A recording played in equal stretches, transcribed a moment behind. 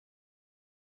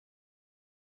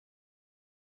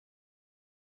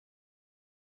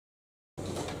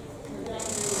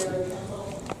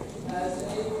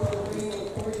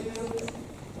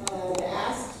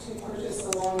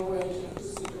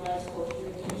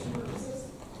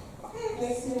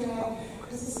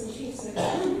Assistant Chief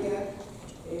Secretary,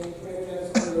 and Commander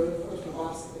Dennis Carter, first of all,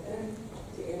 at the end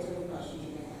to answer any questions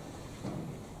you may have.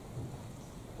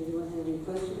 Anyone have any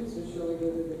questions, or shall we go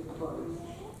to the department?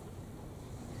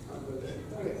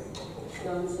 Okay.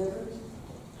 John Severs?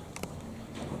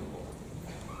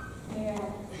 May I have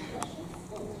questions?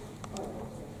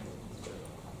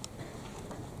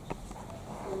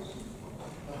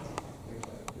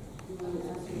 You want to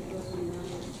ask me a question now?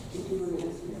 If you want to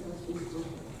ask me a question,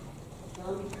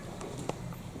 John?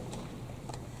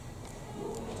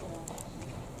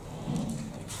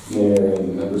 Mayor and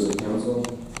members of council.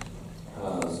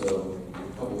 So a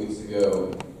couple weeks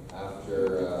ago, after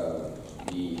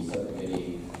the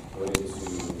subcommittee voted to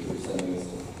send this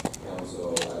to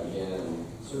council, I began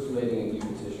circulating a new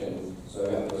petition. So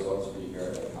I got the results for you here.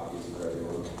 I got copies for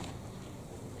everyone.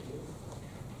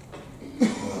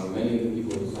 Many of the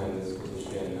people who signed this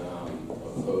petition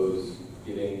oppose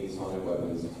giving these haunted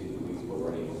weapons to the police, but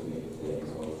weren't able to make it today.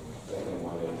 So I definitely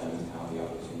wanted them to have the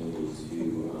opportunity to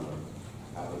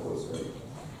have the voice heard.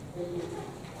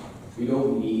 We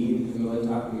don't need a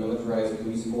militarized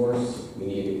police force. We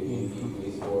need a community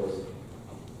police force.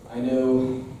 I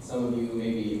know some of you,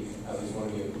 maybe at least one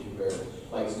of you in particular,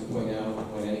 likes to point out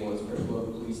when anyone's critical of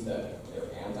the police that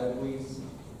they're anti-police.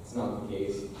 It's not the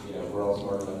case. You know, we're all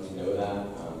smart enough to know that.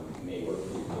 It may work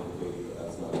for you politically, but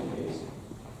that's not the case.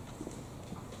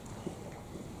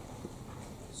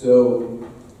 So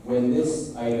when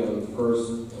this item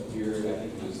first appeared, I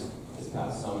think it was this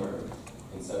past summer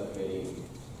in subcommittee,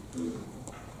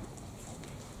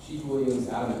 Chief Williams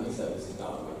adamantly said this is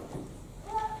not working.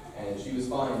 And she was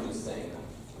fine just saying that.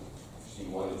 She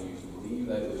wanted you to believe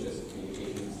that it was just a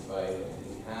communications device and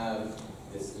didn't have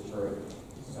this deterrent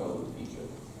tone feature.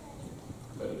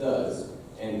 But it does,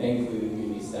 and thankfully the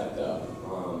community stepped up.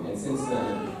 And since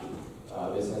then,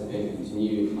 this has been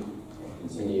continued and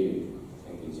continued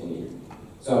and continued.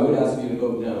 So I would ask you to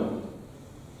vote no.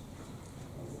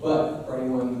 But for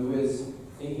anyone who is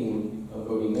thinking of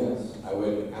voting yes, I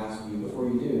would ask you, before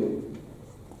you do,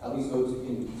 at least vote to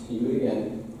continue it again,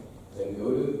 then go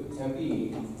to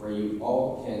Tempe, where you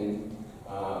all can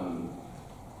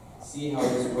see how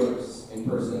this works in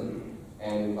person.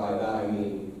 And by that I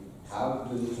mean, have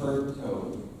the deterrent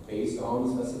tone based on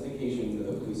the specifications that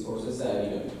the police force has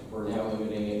said. You know, we're now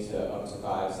limiting it to up to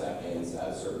 5 seconds at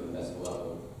a certain decibel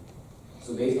level.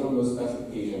 So based on those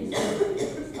specifications,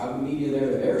 have the media there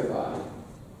to verify.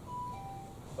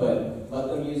 But let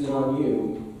them use it on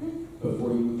you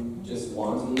before you just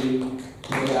wantonly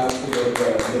put it out to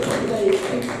the public.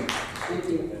 Thank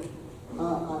you.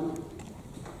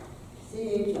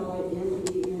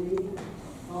 C-H-I-M-E-N-E.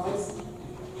 Pause.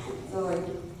 Sorry.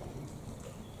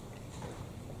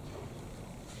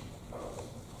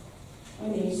 My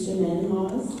name is Jeanette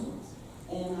Hawes,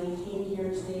 and I came here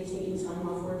today taking time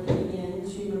off work again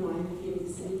to remind the Phoenix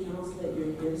City Council that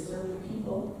you're here to serve the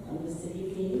people of the city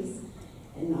of Phoenix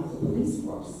and not the police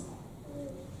force.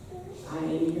 I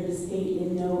am here to state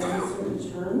in no uncertain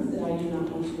terms that I do not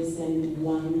want you to send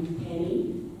one penny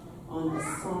on a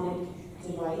sonic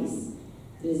device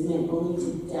that is meant only to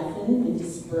deafen and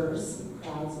disperse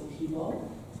crowds of people.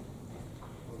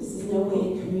 This is no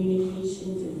way a communication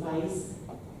device.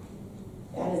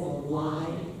 That is a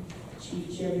lie,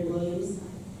 Chief Jerry Williams.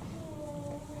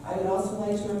 I would also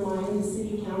like to remind the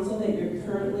City Council that you're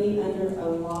currently under a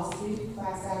lawsuit,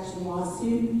 class action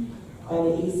lawsuit, by the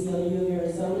ACLU of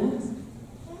Arizona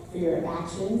for your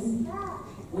actions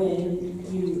when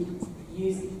you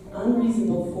used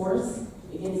unreasonable force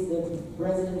against the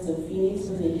residents of Phoenix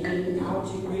when they came out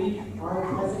to greet our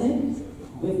president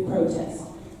with protest.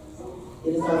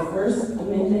 It is our First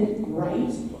Amendment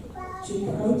right to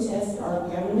protest our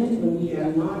government when we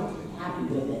are not happy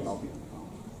with it.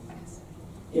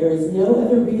 There is no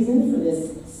other reason for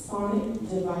this sonic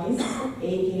device,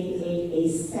 aka a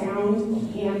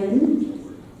sound cannon,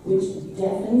 which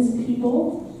deafens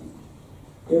people.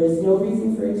 There is no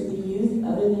reason for it to be used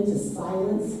other than to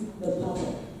silence the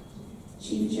public.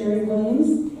 Chief Jerry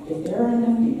Williams, if there are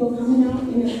enough people coming out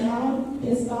in the crowd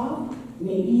pissed off,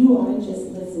 maybe you ought to just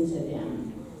listen to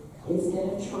them instead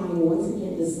of trying once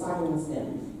again to silence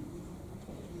them.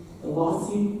 The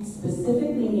lawsuit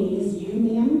specifically names you,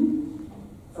 ma'am,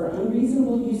 for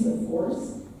unreasonable use of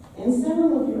force and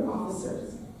several of your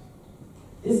officers.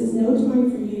 This is no time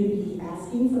for you to be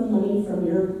asking for money from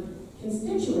your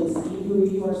constituency who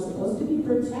you are supposed to be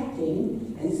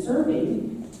protecting and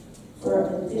serving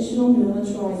for additional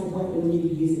militarized weaponry to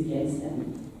use against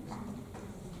them.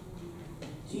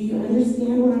 Do you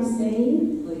understand what I'm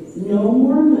saying? Please. No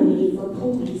more money for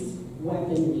police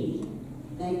weaponry.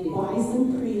 Thank you. Buy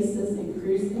some Priuses and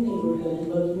cruise the neighborhood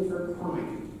looking for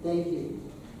crime. Thank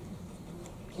you.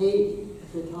 Kate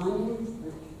Catania?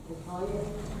 Hi,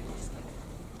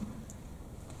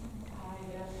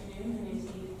 good afternoon. My name is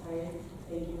Kate Catania.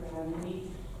 Thank you for having me.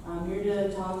 I'm here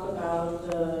to talk about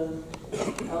the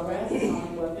LRAD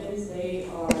sonic weapons. They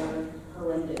are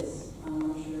horrendous. I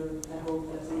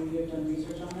hope that some of you have done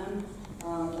research on them.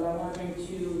 But I want to bring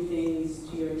two things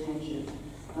to your attention.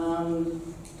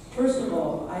 First of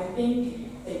all, I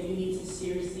think that you need to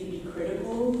seriously be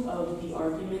critical of the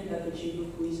argument that the chief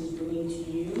of police is bringing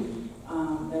to you,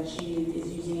 that she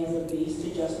is using as a base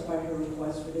to justify her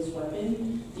request for this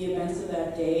weapon. The events of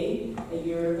that day, a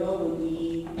year ago, when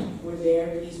we were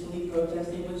there peacefully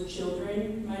protesting with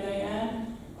children, might I add,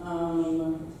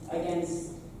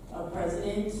 against a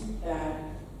president that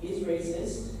is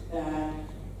racist, that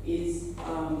is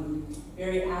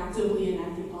very actively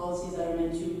enacting policies that are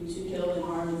meant to kill and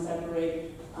harm and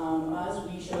separate us.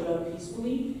 We showed up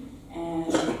peacefully, and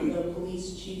the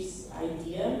police chief's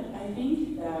idea, I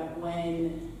think, that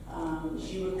when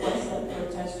she requests that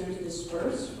protesters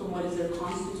disperse from what is their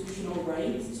constitutional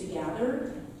right to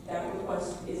gather, that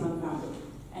request is unfounded.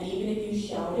 And even if you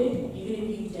shouted, even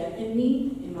if you deafened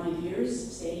me in my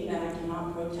ears, saying that I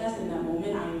cannot protest in that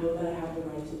moment, I know that I have the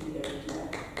right to be there to do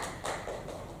that.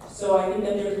 So I think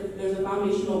that there's a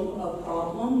foundational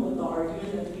problem with the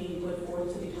argument that's being put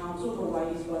forth to the council for why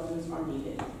these weapons are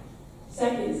needed.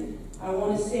 Second, I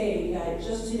want to say that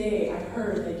just today I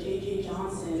heard that J.J.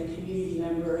 Johnson, a community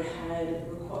member, had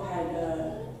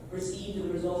received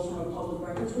the results from a public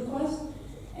records request,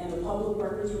 and the public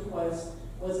records request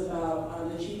was about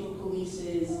the chief of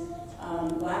police's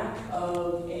lack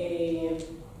of a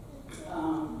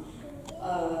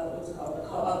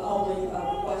public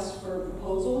request for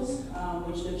proposals,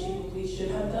 which the chief of police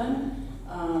should have done.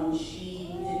 She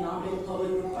did not make a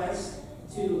public request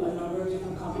to a number of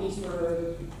different companies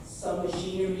for some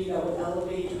machinery that would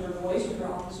elevate her voice, or her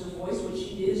officer's voice. What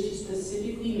she did is she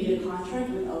specifically made a contract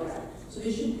with LRAD. So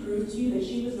this should prove to you that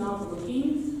she was not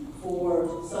looking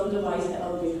for some device to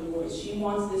elevate her voice. She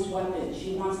wants this weapon.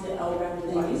 She wants the LRAD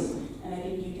device, and I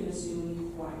think you can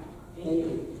assume why. Thank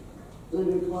you.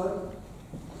 Linda Clark?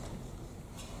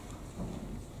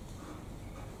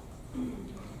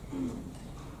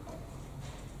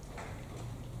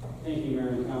 Thank you, Mayor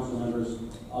and council members.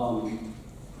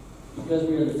 Because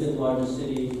we are the fifth largest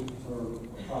city, or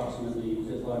approximately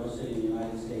fifth largest city in the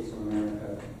United States of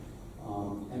America,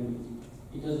 and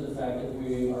because of the fact that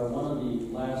we are one of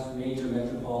the last major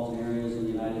metropolitan areas in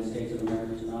the United States of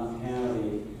America to not have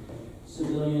a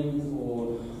civilian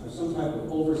or some type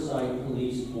of oversight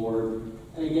police board.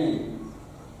 And again,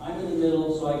 I'm in the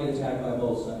middle, so I get attacked by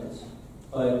both sides.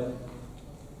 But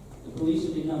the police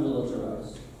have become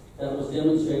militarized. That was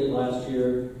demonstrated last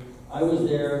year. I was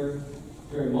there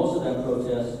during most of that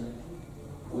protest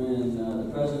when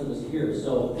the president was here.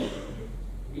 So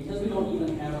because we don't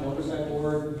even have an oversight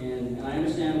board, and I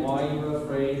understand why you were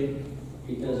afraid,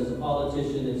 because as a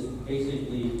politician, it's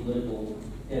basically political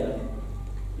death.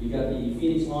 You've got the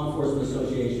Phoenix Law Enforcement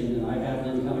Association, and I have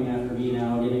them coming after me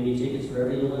now, giving me tickets for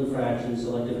every little infraction,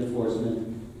 selective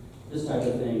enforcement, this type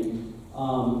of thing.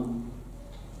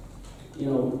 You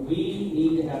know, we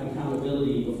need to have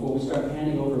accountability before we start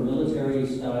handing over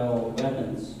military-style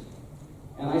weapons.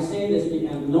 And I say this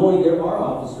because knowing there are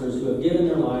officers who have given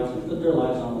their lives and put their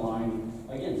lives on the line.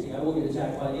 Again, see, I will get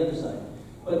attacked by the other side.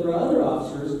 But there are other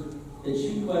officers that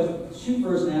shoot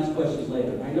first and ask questions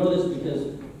later. I know this because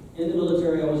in the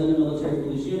military, I was in the military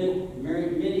police unit,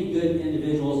 married many good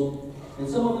individuals, and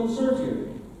some of them served here.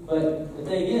 But the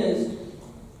thing is,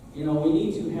 you know, we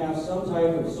need to have some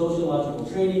type of sociological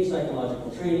training,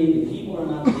 psychological training, and people are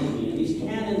not the enemy. And these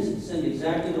cannons send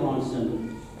exactly the wrong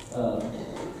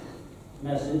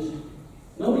message.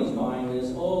 Nobody's buying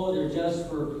this. Oh, they're just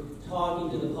for talking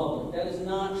to the public. That is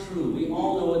not true. We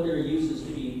all know what their use is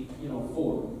to be, you know,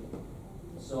 for.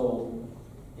 So,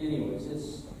 anyways,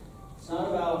 it's not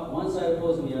about one side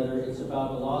opposing the other. It's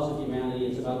about the laws of humanity.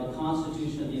 It's about the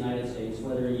Constitution of the United States.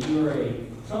 Whether you are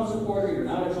a Trump supporter, you're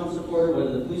not a Trump supporter,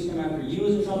 whether the police come after you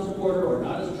as a Trump supporter or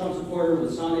not as a Trump supporter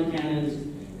with sonic cannons,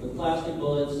 with plastic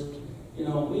bullets, you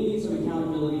know, we need some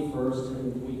accountability first,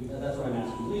 and that's what I'm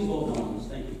asking. Please vote no on this.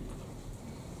 Thank you.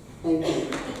 Thank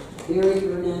you. Gary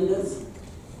Hernandez?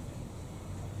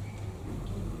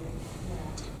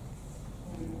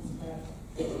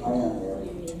 I am there.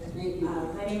 Thank you.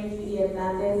 My name is Vidia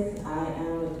Hernandez. I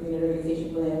am with the Community Organization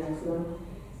for La Nación.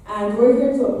 And we're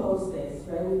here to oppose this,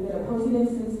 right? We've been opposing it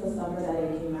since the summer that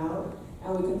it came out, and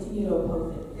we continue to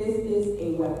oppose it. This is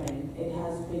a weapon. It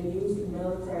has been used, the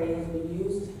military has been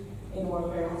used in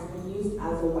warfare has been used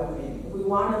as a weapon. If we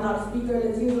want a loudspeaker,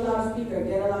 let's use a loudspeaker.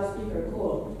 Get a loudspeaker,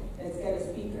 cool. Let's get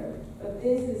a speaker. But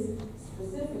this is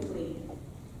specifically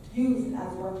used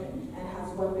as weapon and has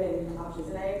weapon options.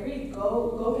 And I agree,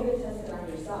 go get it tested on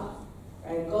yourself.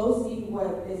 Right? Go see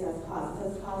what this has caused. It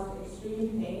has caused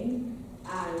extreme pain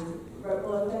and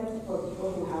ripple effects for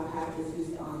people who have had this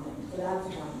used on them. So that's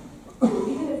one. So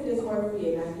even if this were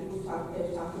free, and they've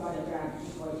talked about a grant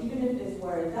before, even if this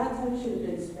were, that time should have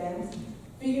been spent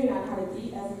figuring out how to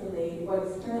de-escalate what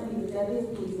is currently the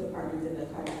deadliest police department in the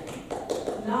country,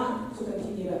 not to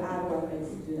continue to add weapons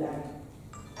to do that.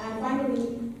 And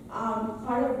finally,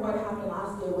 part of what happened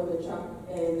last year with the truck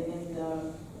in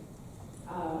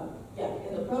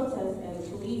the protest and the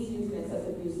police using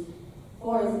excessive use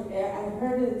force, I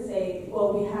heard it say,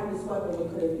 well, we have this weapon, we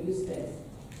could have used this.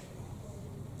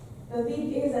 The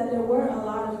thing is that there were a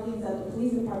lot of things that the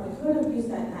police department could have used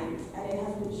that night, and it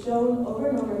has been shown over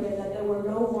and over again that there were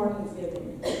no warnings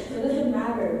given. So it doesn't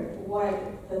matter what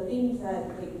the things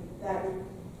that they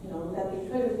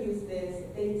could have used this,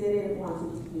 they didn't want to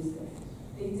use this.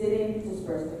 They didn't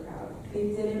disperse the crowd.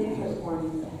 They didn't put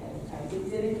warnings ahead of time. They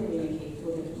didn't communicate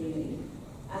with the community.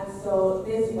 And so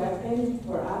this weapon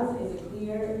for us is a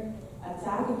clear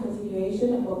attack and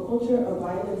continuation of a culture of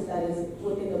violence that is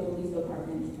within the police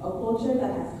department. A culture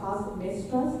that has caused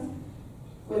mistrust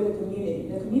with the community.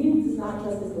 The community does not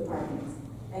trust this department.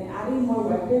 And adding more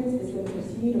weapons is going to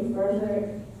continue to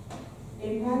further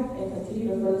impact and continue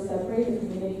to further separate the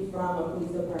community from a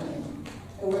police department.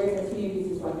 And we're going to continue to use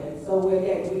these weapons. So we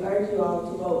urge you all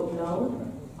to vote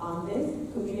no on this.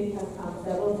 The community has come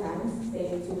several times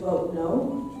saying to vote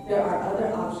no. There are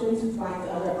other options, find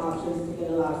other options to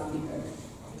get a loudspeaker.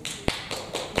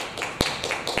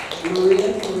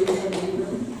 Maria Teresa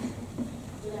Mabry.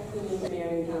 Good afternoon, Mayor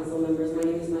and Council members. My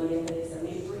name is Maria Teresa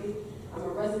Mabry. I'm a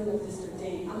resident of District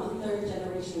 8. I'm a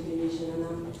third-generation Venetian, and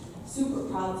I'm super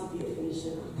proud to be a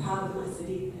Venetian. I'm proud of my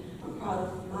city. I'm proud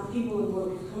of my people and where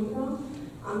we've come from.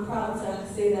 I'm proud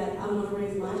to say that I'm going to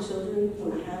raise my children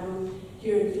when I have them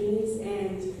here in Phoenix,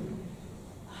 and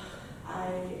I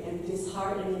am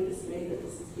disheartened and dismayed that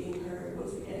this is being heard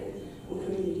once again when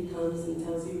community comes and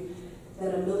tells you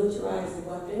that a militarized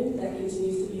weapon that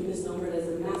continues to be misnomered as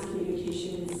a mass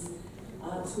communications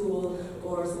tool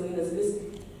or something that's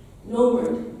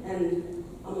misnomered, and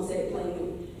I'm going to say it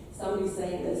plainly, somebody's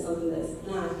saying that something that's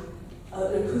not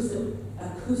an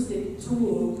acoustic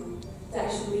tool to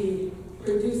actually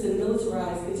produce and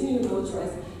militarize, continue to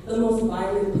militarize the most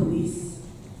violent police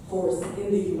force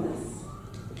in the U.S.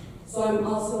 So I'm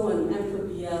also an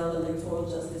M4BL electoral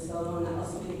justice fellow, and I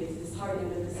also think it's disheartening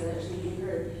that this is actually being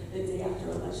heard the day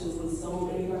after elections when so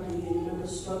many of our community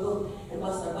members struggle and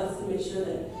bust our butts to make sure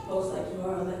that folks like you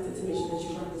are elected to make sure that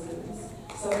you represent us.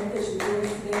 So I hope that you hear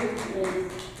this today,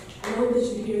 and I hope that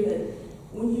you hear that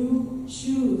when you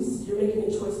choose, you're making a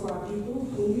choice for our people.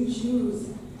 When you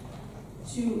choose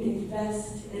to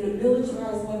invest in a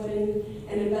militarized weapon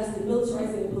and invest in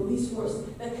militarizing a police force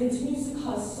that continues to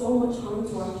cause so much harm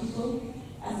to our people,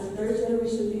 as a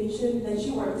third-generation Venetian, that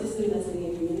you are disinvesting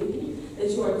in community, that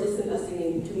you are disinvesting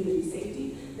in community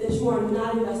safety, that you are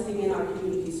not investing in our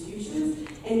community's futures,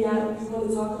 and yet we want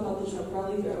to talk about the Trump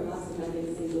rally. There are lots of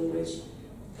mechanisms in which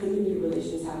community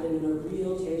relations happen in a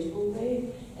real, tangible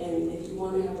way, and if you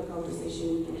want to have a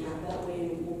conversation, we can have that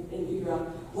way and figure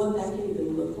out what that can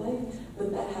even look like,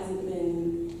 but that hasn't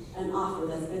been an offer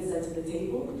that's been set to the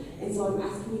table, and so I'm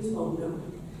asking you to vote no.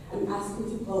 I'm asking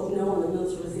you to vote no on the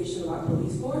militarization of our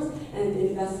police force and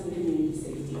invest in community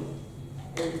safety.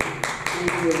 Thank you.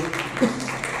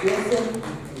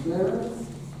 Joseph Ramirez.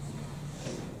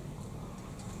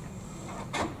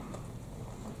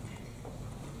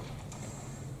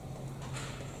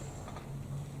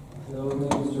 Hello, my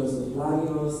name is Joseph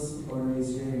Lagos, born and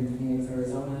raised here in Phoenix,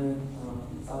 Arizona,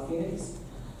 South Phoenix.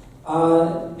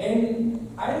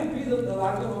 And I agree that the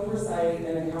lack of oversight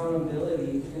and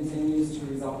accountability continues to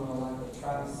result in a lack of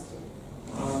trust.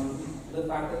 The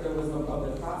fact that there was no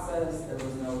public process, there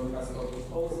was no request for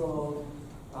proposal,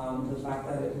 the fact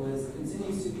that it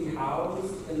continues to be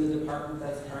housed in the department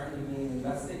that's currently being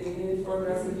investigated for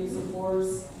aggressive use of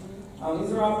force.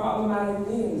 These are all problematic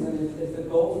things, and if the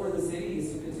goal for the city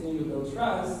is to continue to build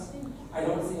trust, I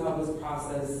don't see how this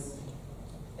process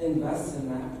invests in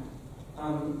that.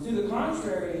 To the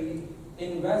contrary,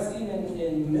 investing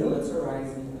in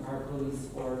militarizing our police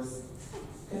force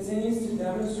continues to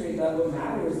demonstrate that what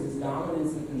matters is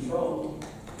dominance and control,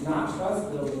 not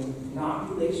trust building, not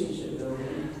relationship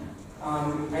building.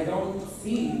 I don't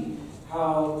see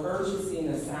how purchasing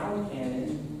a sound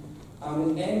cannon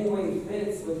in any way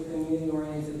fits with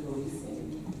community-oriented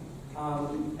policing.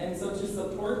 And so to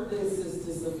support this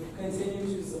is to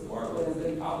continue to support what has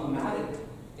been problematic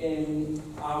in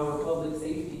our public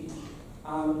safety.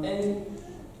 And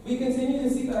we continue to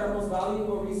see that our most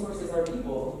valuable resources are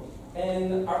people.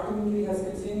 And our community has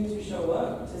continued to show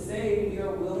up to say we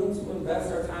are willing to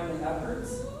invest our time and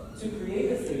efforts to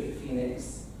create a safe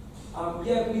Phoenix.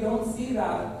 Yet we don't see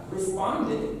that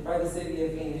responded by the city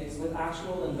of Phoenix with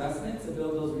actual investment to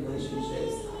build those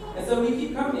relationships. And so we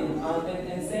keep coming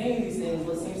and saying these things,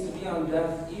 what seems to be on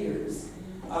deaf ears.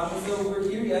 And so we're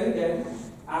here yet again,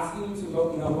 asking you to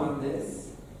vote no on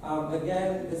this.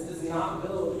 Again, this does not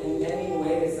build in any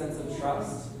way a sense of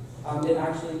trust. It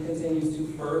actually continues to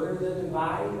further the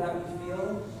divide that we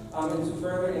feel, and to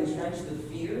further entrench the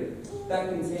fear that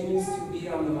continues to be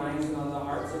on the minds and on the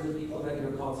hearts of the people that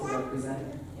you're called to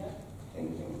represent.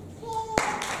 Thank you.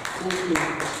 Thank you.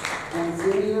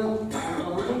 Antonio,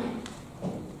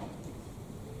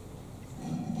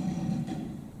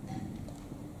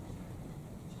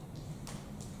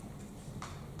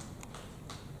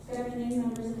 Good afternoon,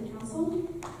 members of the council.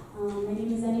 My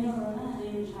name is Zenny Arona, and I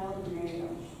am a child of Mary.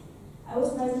 I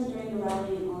was present during the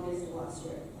rally in August of last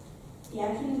year. The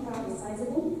Action crowd was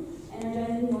sizable,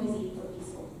 energizing, noisy, but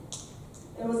peaceful.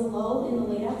 There was a lull in the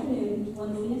late afternoon when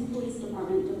the Phoenix Police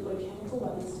Department deployed chemical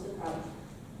weapons to the crowd.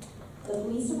 The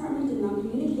police department did not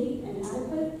communicate an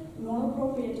adequate nor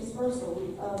appropriate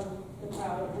dispersal of the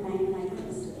crowd, and I am an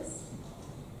eyewitness to this.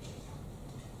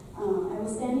 I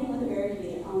was standing with a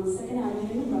barricade on 2nd Avenue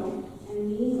in Monroe and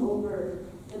leaning over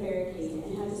the barricade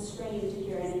and had to strain to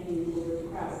hear anything over the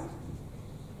crowd.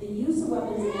 The use of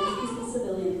weapons against peaceful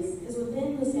civilians is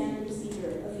within the standard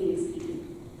procedure of Phoenix PD.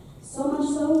 So much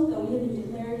so that we have been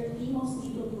declared the most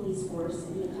lethal police force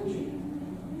in the country.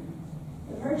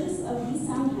 The purchase of these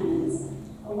sound cannons,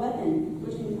 a weapon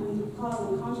which can cause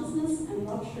unconsciousness and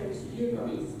rupture to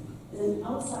eardrums, is an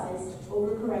outsized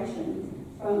overcorrection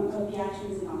of the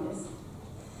actions in August,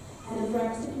 and a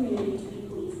threat to the community to be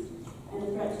policed, and a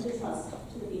threat to the trust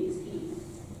to the Phoenix PD.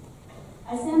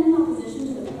 I stand in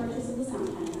opposition to the purchase of the sound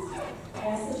cannons. I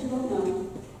ask that you vote no,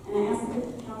 and I ask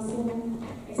that the council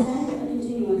extend a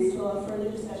continuance to allow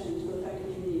further discussion to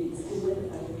affected communities and with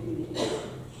affected communities.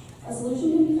 A solution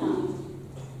can be found,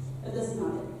 but this is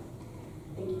not it.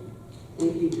 Thank you.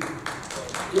 thank you.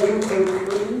 Jennifer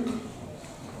Green.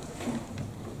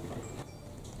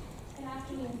 Good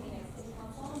afternoon, Phoenix City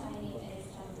Council. My name is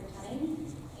Jennifer Tenning,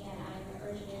 and I'm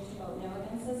urging you to vote no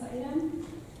against this item.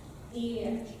 The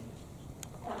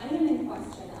item in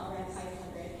question, LRAD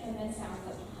 500, emits sounds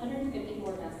of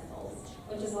 154 decibels,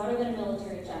 which is louder than a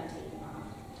military jet taking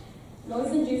off.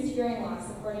 Noise-induced hearing loss,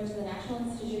 according to the National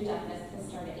Institute of Deafness, can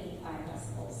start at 85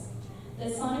 decibels.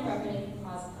 This sonic weaponing can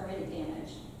cause permanent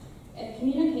damage. If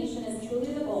communication is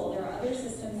truly the goal, there are other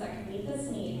systems that can meet this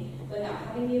need without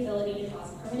having the ability to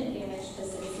cause permanent damage to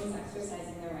citizens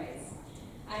exercising their rights.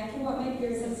 I echo what my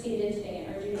peers have stated today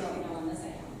and urge you to vote no on this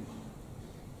item.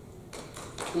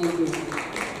 Thank you.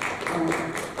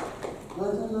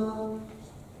 Latono,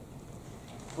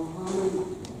 Mohammed,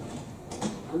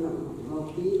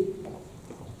 Roki,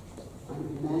 I'm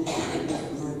imagining that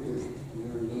murder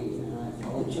your name, and I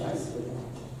apologize for that.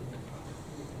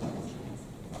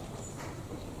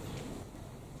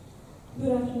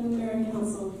 Good afternoon, Mayor and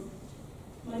Council.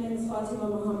 My name is Fatima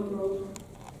Mohammed Road.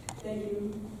 Thank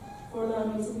you for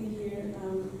allowing me to be here.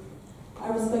 I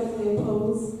respectfully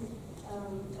oppose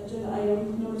agenda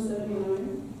item number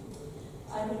 79.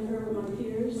 I concur with my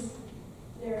peers.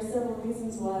 There are several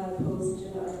reasons why I oppose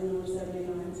agenda item number 79.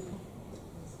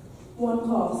 One,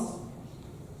 cost.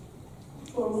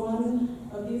 For one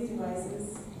of these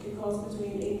devices, it costs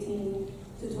between $18,000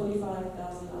 to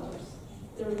 $25,000.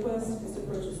 The request is to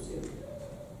purchase two.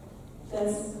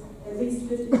 That's at least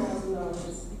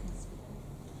 $50,000.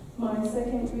 My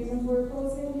second reason for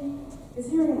opposing is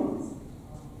hearing loss.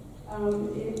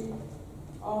 It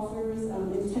offers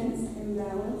intense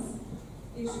imbalance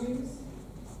issues,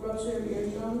 ruptured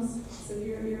eardrums,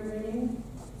 severe ear ringing,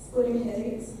 splitting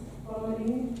headaches,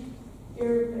 vomiting,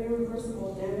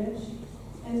 irreversible damage,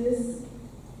 and this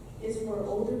is for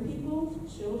older people,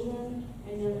 children,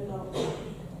 and young adults.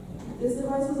 This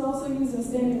device was also used in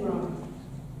Standing Rock.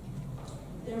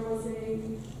 There was a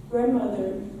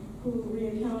grandmother who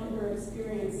recounted her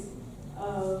experience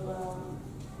of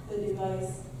the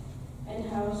device and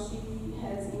how she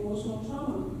has emotional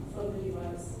trauma from the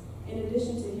device, in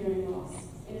addition to hearing loss,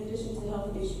 in addition to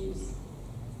health issues.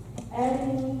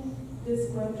 Adding this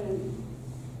weapon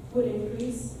would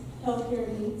increase healthcare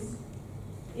needs.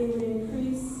 It would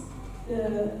increase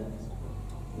the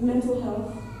mental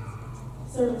health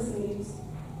service needs,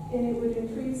 and it would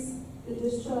increase the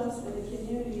distrust that the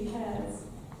community has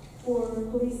for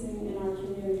policing in our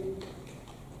community.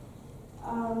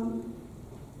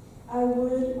 I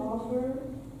would offer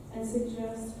and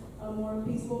suggest a more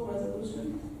peaceful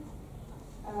resolution,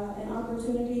 an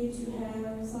opportunity to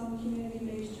have some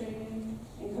community-based training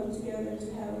and come together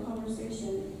to have a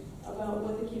conversation about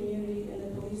what the community and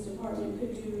the police department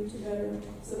could do to better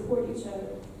support each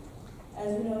other.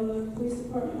 As we know, the police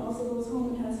department also goes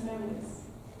home and has families.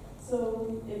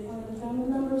 So if one of the family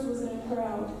members was in a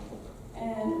crowd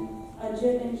and a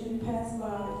jet engine passed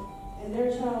by and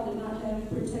their child did not have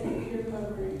protective ear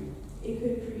covering, it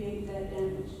could create that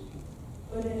damage.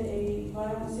 But in a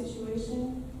violent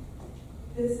situation,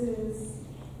 this is,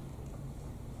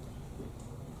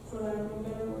 for lack of a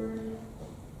better word,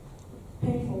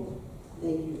 painful.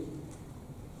 Thank you.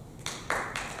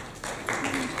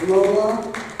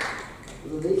 Lola,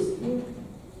 release you.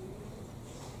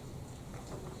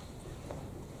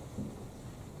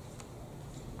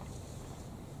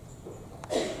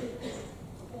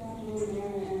 Good afternoon,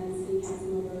 Mayor and City Council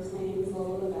members. My name is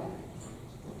Lola Levesque.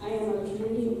 I am a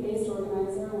community-based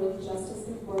organizer with Justice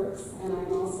That Works, and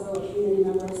I'm also a community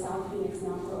member of South Phoenix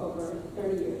now for over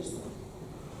 30 years.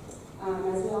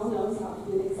 As we all know, South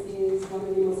Phoenix is one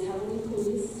of the most heavily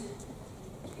policed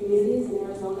communities in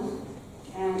Arizona,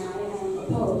 and I am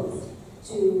opposed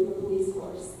to the police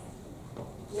force,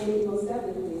 maybe the most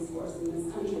deadly police force in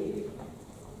this country,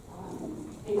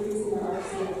 increasing their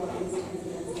arsenal of weapons to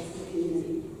residents of the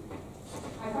community.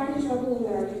 I find it troubling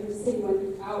that our city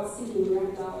went out seeking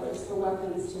grant dollars for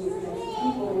weapons to residents of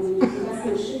people when the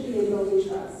investment should be in building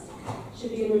trust,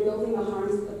 should be in rebuilding the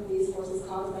harms that the police force has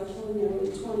caused by killing nearly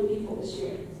 20 people this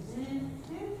year.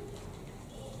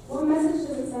 What message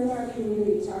does it send our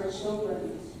community, to our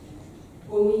children,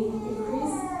 when we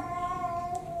increase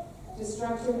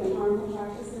destructive and harmful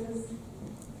practices?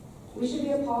 We should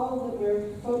be appalled that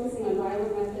we're focusing on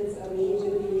violent methods of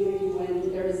engaging the community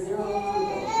when there is zero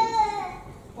accountability.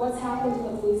 What's happened to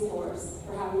the police force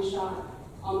for having shot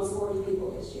almost 40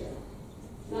 people this year?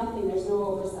 Nothing, there's no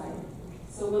oversight.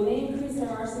 So when they increase their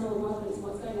arsenal of weapons,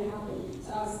 what's going to happen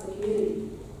to us, the community?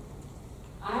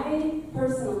 I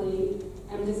personally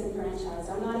am disenfranchised.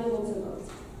 I'm not able to vote.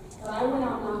 But I went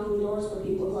out knocking doors for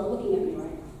people who are looking at me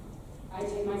right now. I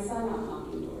take my son out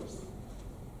knocking doors.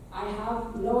 I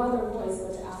have no other voice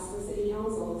but to ask the city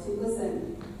council to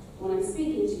listen when I'm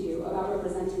speaking to you about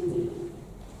representing me.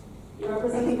 You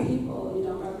represent the people, you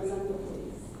don't represent the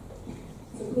police.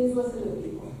 So please listen to the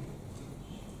people.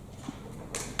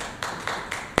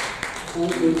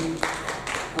 Thank you.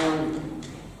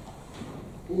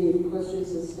 Any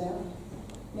questions of staff?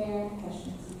 Mayor,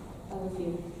 questions? I have a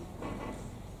few.